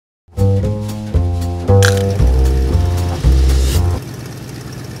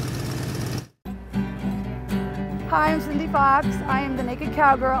Fox. I am the naked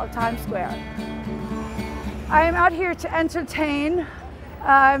cowgirl of Times Square. I am out here to entertain.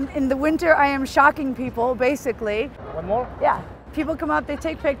 In the winter, I am shocking people, basically. One more? Yeah. People come up, they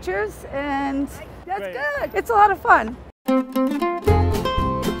take pictures, and that's Great. good. It's a lot of fun.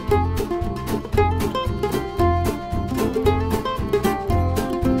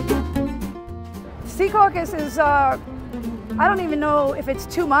 Secaucus is, I don't even know if it's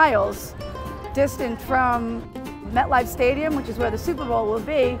 2 miles distant from MetLife Stadium, which is where the Super Bowl will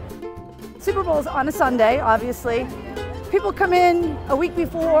be. Super Bowl is on a Sunday, obviously. People come in a week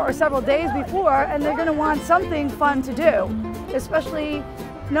before or several days before, and they're going to want something fun to do, especially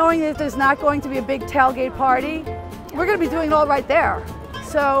knowing that there's not going to be a big tailgate party. We're going to be doing it all right there.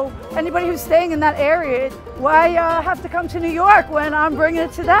 So anybody who's staying in that area, why have to come to New York when I'm bringing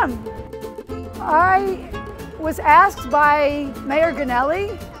it to them? I was asked by Mayor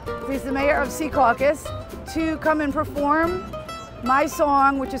Ganelli, he's the mayor of Secaucus, to come and perform my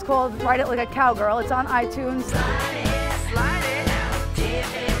song, which is called Ride It Like a Cowgirl. It's on iTunes. Slide it out,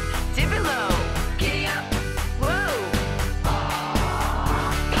 dip it low, giddy up, whoa.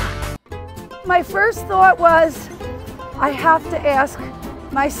 My first thought was, I have to ask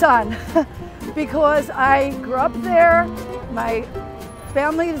my son, because I grew up there, my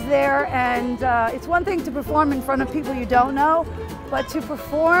family is there, and it's one thing to perform in front of people you don't know, but to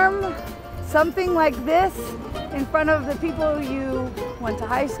perform something like this in front of the people you went to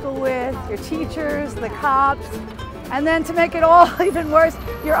high school with, your teachers, the cops, and then to make it all even worse,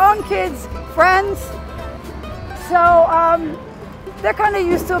 your own kids, friends. So they're kind of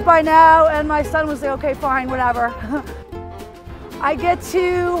used to it by now, and my son was like, okay, fine, whatever. I get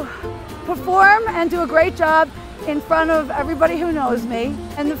to perform and do a great job in front of everybody who knows me.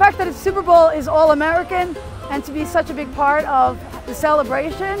 And the fact that it's Super Bowl is all American, and to be such a big part of the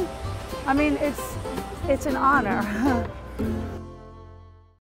celebration, I mean, it's an honor.